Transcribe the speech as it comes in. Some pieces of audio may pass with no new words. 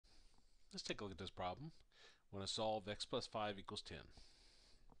Let's take a look at this problem. I want to solve x plus 5 equals 10.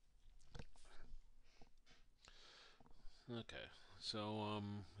 Okay, so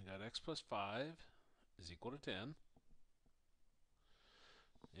we got x plus 5 is equal to 10.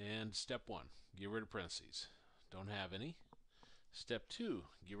 And step 1, get rid of parentheses. Don't have any. Step 2,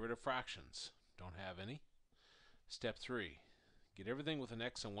 get rid of fractions. Don't have any. Step 3, get everything with an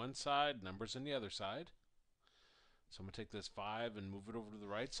x on one side, numbers on the other side. So I'm going to take this 5 and move it over to the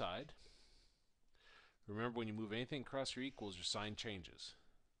right side. Remember, when you move anything across your equals, your sign changes.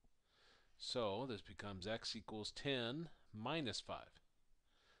 So this becomes x equals 10 minus 5.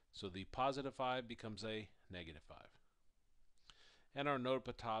 So the positive 5 becomes a negative 5. And our note up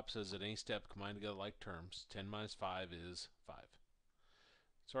at top says that any step combined together like terms, 10 minus 5 is 5.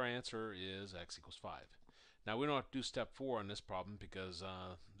 So our answer is x equals 5. Now we don't have to do step 4 on this problem because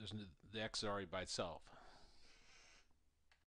the x is already by itself.